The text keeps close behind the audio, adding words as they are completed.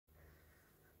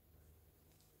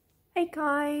Hey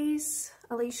guys,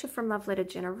 Alicia from Love Letter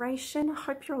Generation.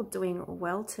 Hope you're all doing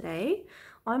well today.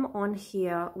 I'm on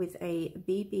here with a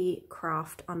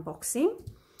Beebeecraft unboxing.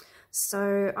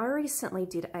 So I recently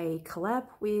did a collab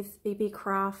with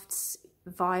Beebeecrafts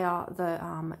via the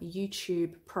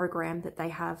YouTube program that they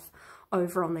have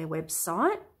over on their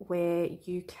website, where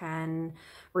you can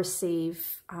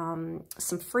receive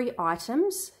some free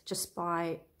items just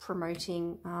by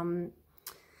promoting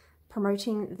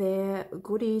their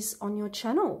goodies on your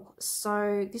channel.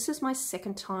 So this is my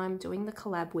second time doing the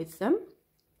collab with them,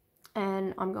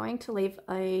 and I'm going to leave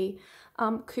a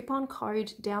coupon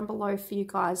code down below for you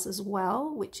guys as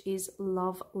well, which is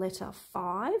Love Letter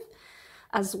 5,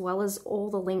 as well as all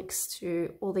the links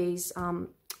to all these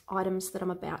items that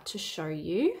I'm about to show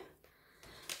you.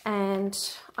 And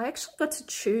I actually got to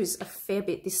choose a fair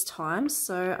bit this time,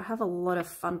 so I have a lot of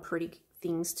fun, pretty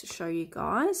things to show you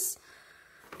guys.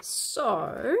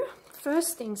 So,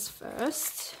 first things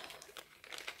first,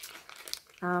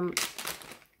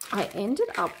 I ended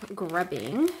up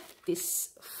grabbing this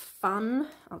fun,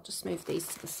 I'll just move these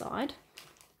to the side,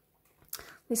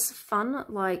 this fun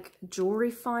like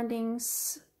jewelry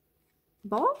findings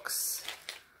box.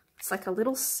 It's like a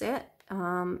little set,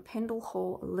 Pendle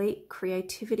Hall Elite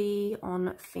Creativity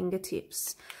on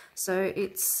Fingertips. So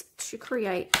it's to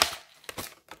create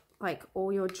like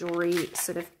all your jewelry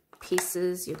sort of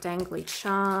pieces, your dangly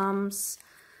charms,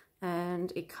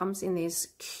 and it comes in this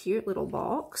cute little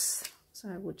box. So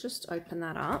we'll just open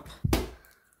that up,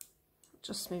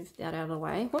 just move that out of the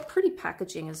way. What pretty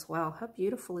packaging as well. How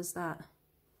beautiful is that?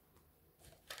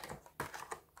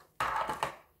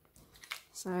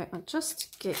 So I'll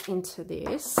just get into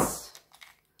this.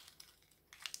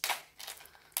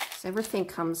 So everything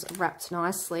comes wrapped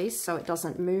nicely so it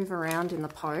doesn't move around in the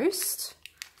post.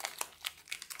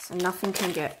 So nothing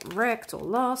can get wrecked or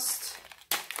lost.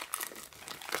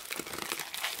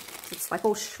 It's like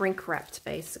all shrink wrapped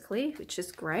basically, which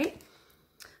is great.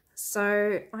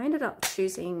 So I ended up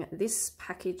choosing this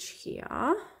package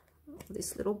here,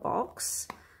 this little box,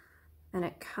 and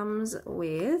it comes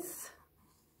with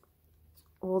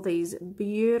all these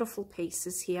beautiful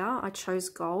pieces here. I chose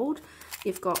gold.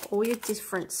 You've got all your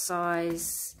different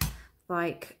size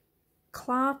like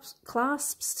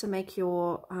clasps to make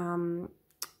your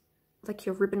like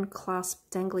your ribbon clasp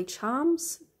dangly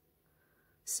charms,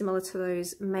 similar to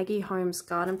those Maggie Holmes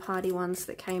garden party ones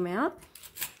that came out.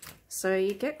 So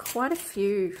you get quite a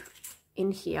few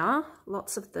in here,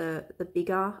 lots of the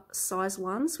bigger size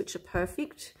ones, which are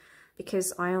perfect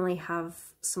because I only have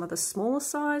some of the smaller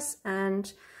size.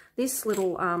 And this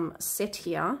little set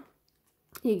here,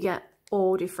 you get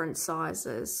all different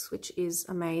sizes, which is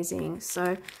amazing.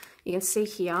 So you can see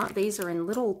here, these are in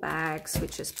little bags,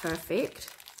 which is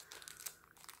perfect.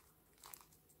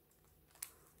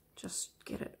 Just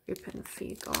get it open for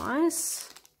you guys.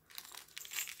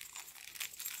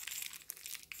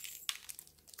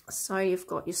 So you've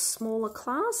got your smaller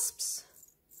clasps.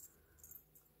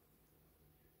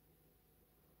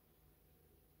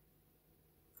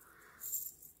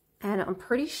 And I'm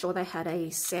pretty sure they had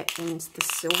a set in the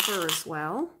silver as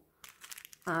well.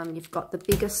 You've got the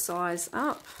bigger size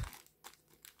up.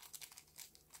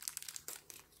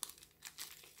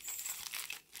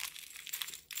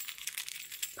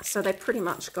 So they pretty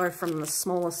much go from the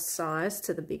smallest size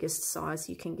to the biggest size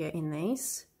you can get in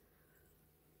these.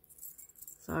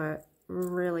 So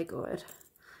really good.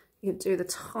 You can do the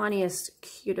tiniest,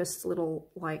 cutest little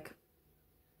like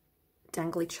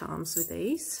dangly charms with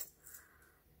these.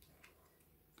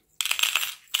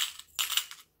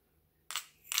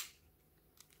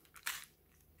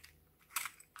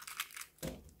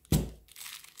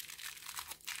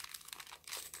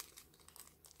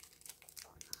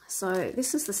 So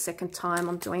this is the second time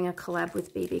I'm doing a collab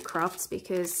with Beebeecrafts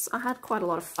because I had quite a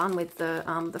lot of fun with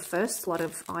the first lot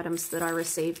of items that I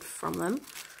received from them,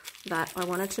 that I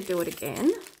wanted to do it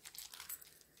again.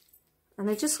 And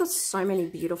they just got so many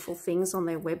beautiful things on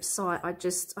their website.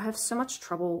 I have so much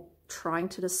trouble trying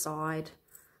to decide.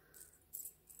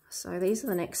 So these are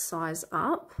the next size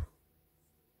up.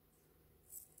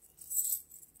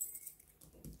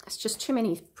 It's just too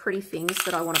many pretty things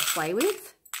that I want to play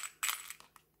with.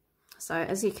 So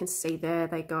as you can see there,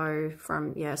 they go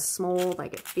from, yeah, small, they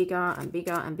get bigger and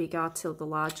bigger and bigger till the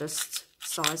largest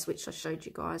size, which I showed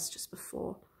you guys just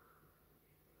before.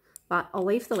 But I'll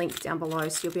leave the link down below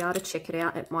so you'll be able to check it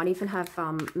out. It might even have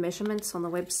measurements on the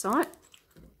website.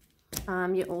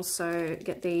 You also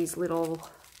get these little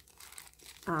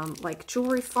like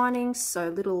jewelry findings, so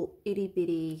little itty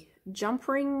bitty jump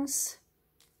rings.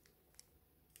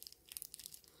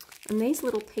 And these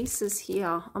little pieces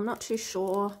here, I'm not too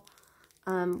sure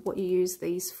what you use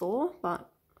these for, but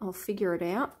I'll figure it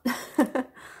out. But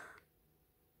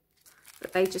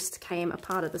they just came a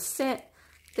part of the set.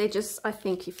 They're just, I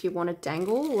think, if you want to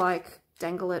dangle, like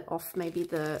dangle it off maybe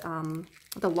the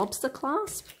lobster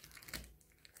clasp.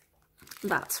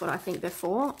 That's what I think they're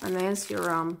for. And there's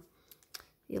your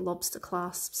lobster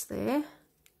clasps there.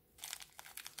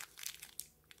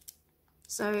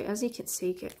 So as you can see,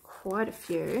 you get quite a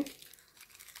few.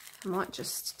 I might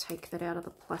just take that out of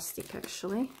the plastic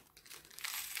actually.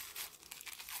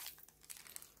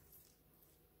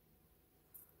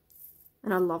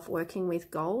 And I love working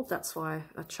with gold. That's why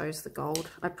I chose the gold.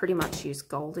 I pretty much use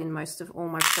gold in most of all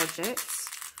my projects,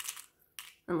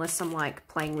 unless I'm like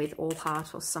playing with all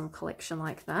heart or some collection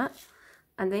like that.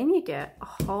 And then you get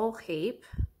a whole heap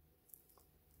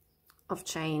of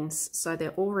chains. So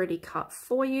they're already cut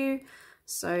for you.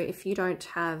 So if you don't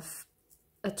have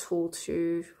a tool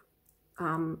to,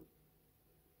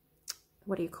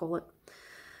 what do you call it?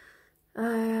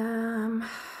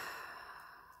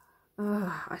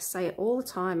 I say it all the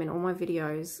time in all my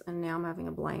videos, and now I'm having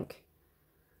a blank.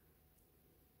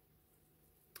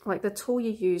 Like the tool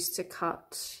you use to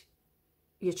cut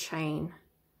your chain.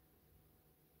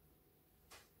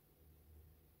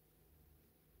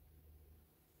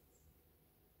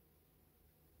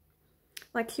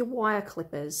 Like your wire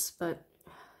clippers, but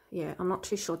yeah, I'm not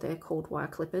too sure they're called wire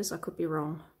clippers. I could be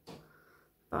wrong.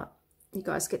 But you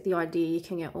guys get the idea. You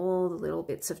can get all the little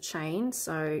bits of chain,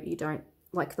 so you don't,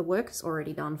 like the work is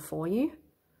already done for you,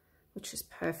 which is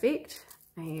perfect.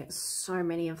 And you get so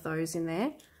many of those in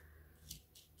there.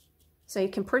 So you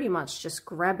can pretty much just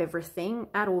grab everything,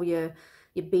 add all your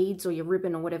beads or your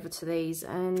ribbon or whatever to these,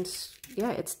 and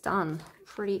yeah, it's done.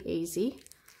 Pretty easy.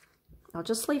 I'll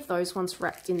just leave those ones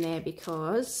wrapped in there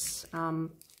because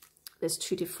there's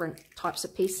two different types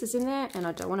of pieces in there and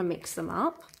I don't want to mix them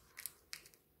up.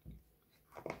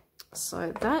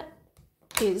 So that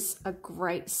is a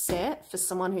great set for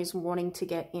someone who's wanting to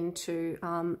get into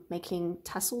making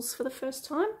tassels for the first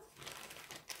time.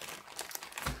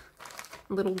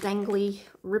 Little dangly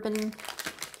ribbon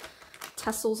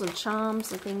tassels and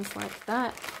charms and things like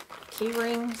that. Key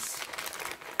rings.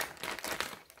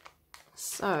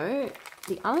 So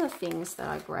the other things that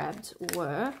I grabbed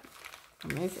were,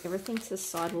 I'll move everything to the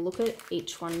side, we'll look at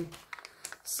each one.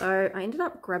 So I ended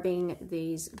up grabbing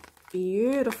these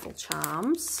beautiful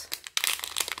charms.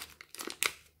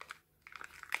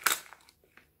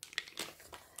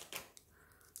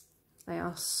 They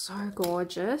are so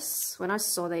gorgeous. When I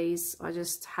saw these, I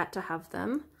just had to have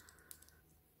them.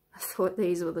 I thought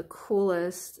these were the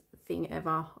coolest thing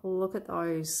ever. Look at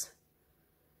those.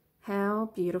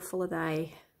 How beautiful are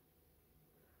they?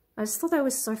 I just thought they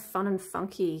were so fun and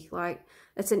funky. Like,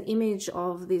 it's an image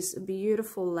of this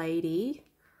beautiful lady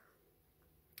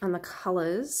and the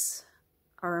colors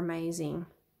are amazing.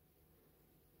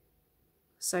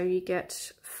 So you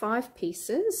get 5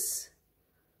 pieces.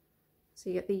 So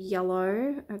you get the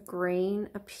yellow, a green,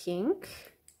 a pink.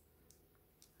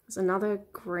 There's another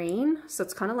green. So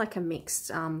it's kind of like a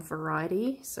mixed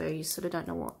variety. So you sort of don't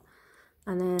know what.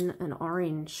 And then an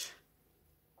orange.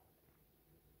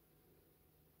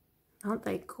 Aren't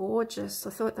they gorgeous? I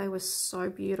thought they were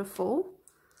so beautiful.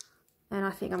 And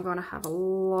I think I'm going to have a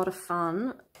lot of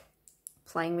fun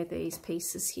playing with these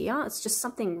pieces here. It's just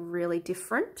something really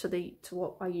different to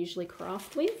what I usually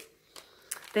craft with.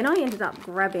 Then I ended up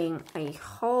grabbing a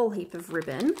whole heap of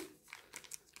ribbon,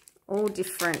 all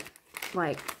different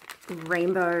like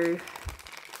rainbow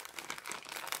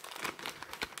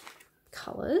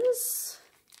colors.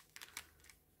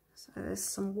 So there's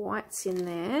some whites in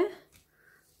there.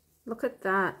 Look at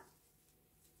that.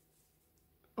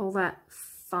 All that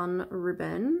fun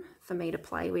ribbon for me to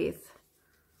play with.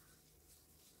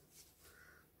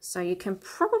 So you can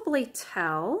probably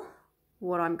tell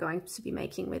what I'm going to be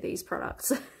making with these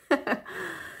products.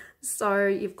 So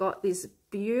you've got this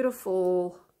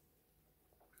beautiful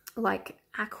like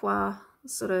aqua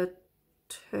sort of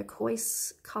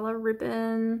turquoise color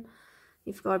ribbon.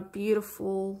 You've got a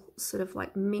beautiful sort of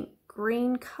like mint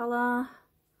green color.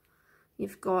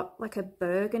 You've got like a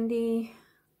burgundy.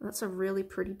 That's a really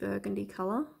pretty burgundy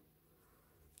color.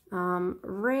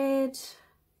 Red,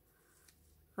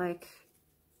 like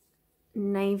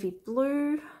navy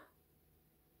blue.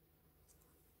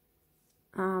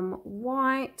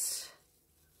 White,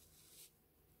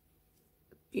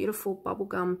 beautiful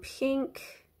bubblegum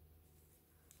pink,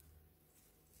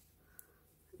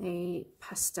 a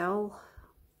pastel,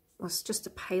 was just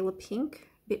a paler pink,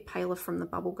 a bit paler from the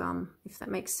bubblegum, if that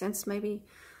makes sense, maybe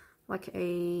like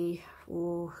a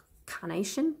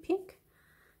carnation pink,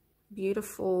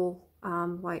 beautiful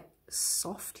like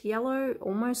soft yellow,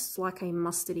 almost like a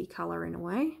mustardy color in a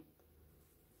way.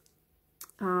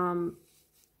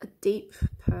 A deep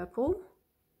purple,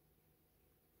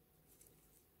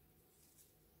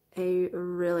 a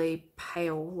really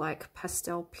pale like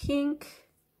pastel pink,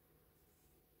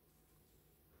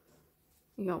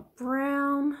 you got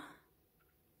brown,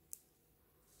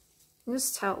 you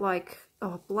just tell like,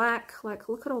 oh, black, like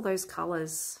look at all those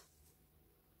colors.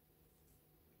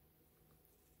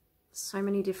 So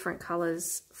many different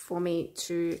colors for me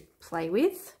to play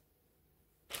with.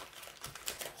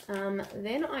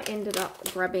 Then I ended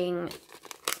up grabbing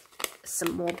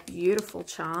some more beautiful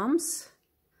charms.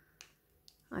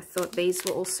 I thought these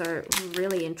were also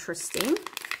really interesting.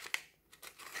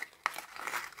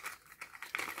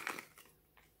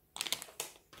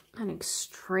 And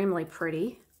extremely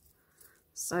pretty.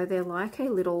 So they're like a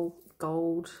little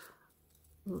gold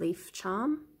leaf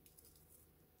charm.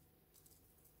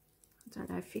 I don't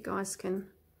know if you guys can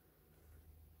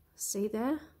see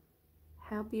there.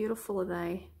 How beautiful are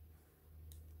they?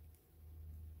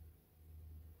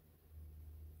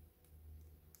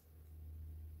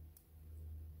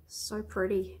 So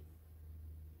pretty.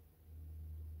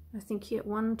 I think you get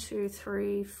 1, 2,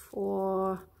 3,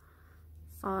 4,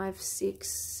 5, 6,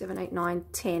 7, 8, 9,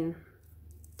 10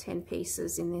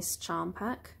 pieces in this charm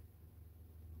pack.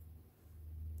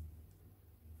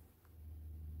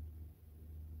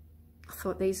 I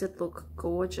thought these would look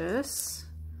gorgeous.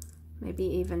 Maybe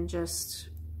even just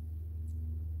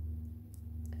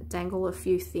dangle a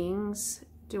few things,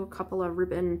 do a couple of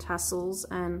ribbon tassels,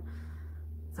 and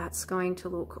that's going to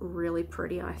look really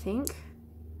pretty, I think.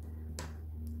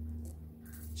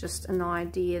 Just an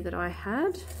idea that I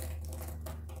had.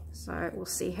 So we'll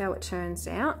see how it turns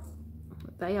out.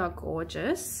 They are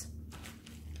gorgeous.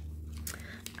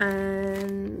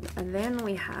 And then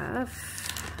we have,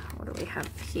 what do we have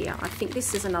here? I think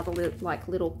this is another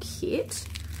little kit.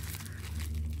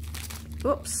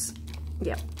 Oops.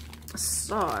 Yep.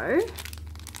 So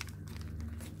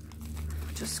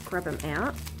just grab them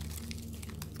out.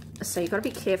 So you've got to be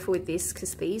careful with this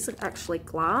because these are actually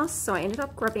glass. So I ended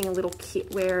up grabbing a little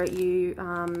kit where you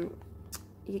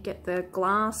you get the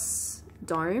glass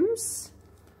domes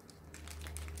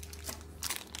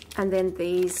and then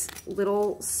these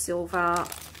little silver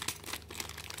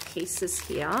pieces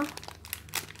here.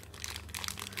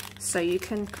 So you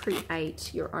can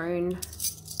create your own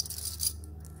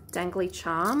dangly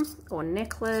charm or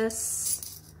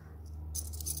necklace.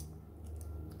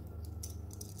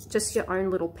 Just your own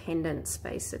little pendants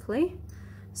basically.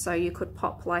 So you could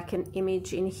pop like an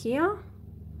image in here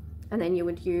and then you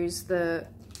would use the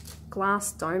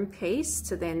glass dome piece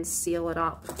to then seal it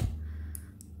up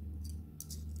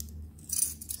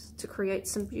to create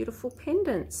some beautiful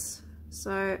pendants.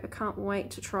 So I can't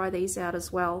wait to try these out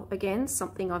as well. Again,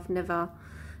 something I've never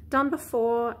done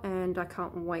before and I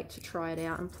can't wait to try it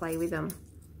out and play with them.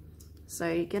 So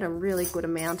you get a really good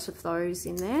amount of those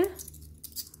in there.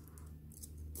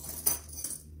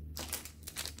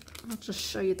 I'll just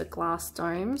show you the glass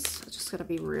domes. I just got to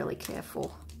be really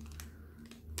careful.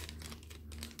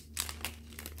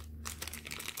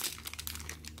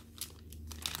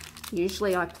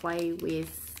 Usually I play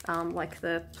with like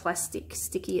the plastic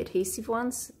sticky adhesive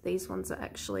ones. These ones are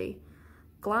actually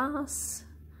glass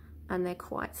and they're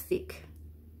quite thick.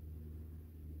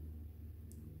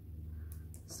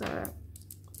 So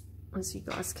as you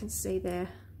guys can see there.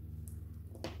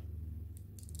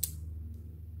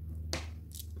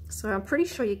 So I'm pretty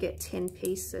sure you get 10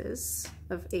 pieces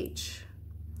of each.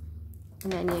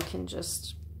 And then you can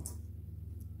just,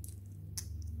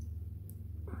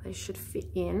 they should fit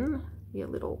in your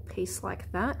little piece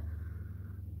like that.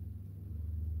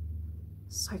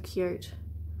 So cute.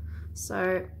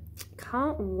 So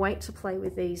can't wait to play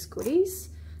with these goodies.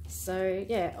 So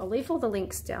yeah, I'll leave all the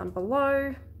links down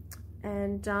below.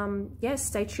 And yeah,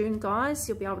 stay tuned guys.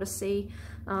 You'll be able to see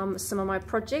some of my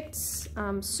projects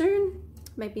soon.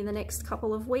 Maybe in the next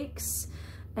couple of weeks.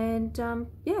 And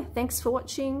yeah, thanks for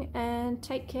watching and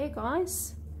take care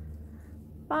guys.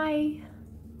 Bye.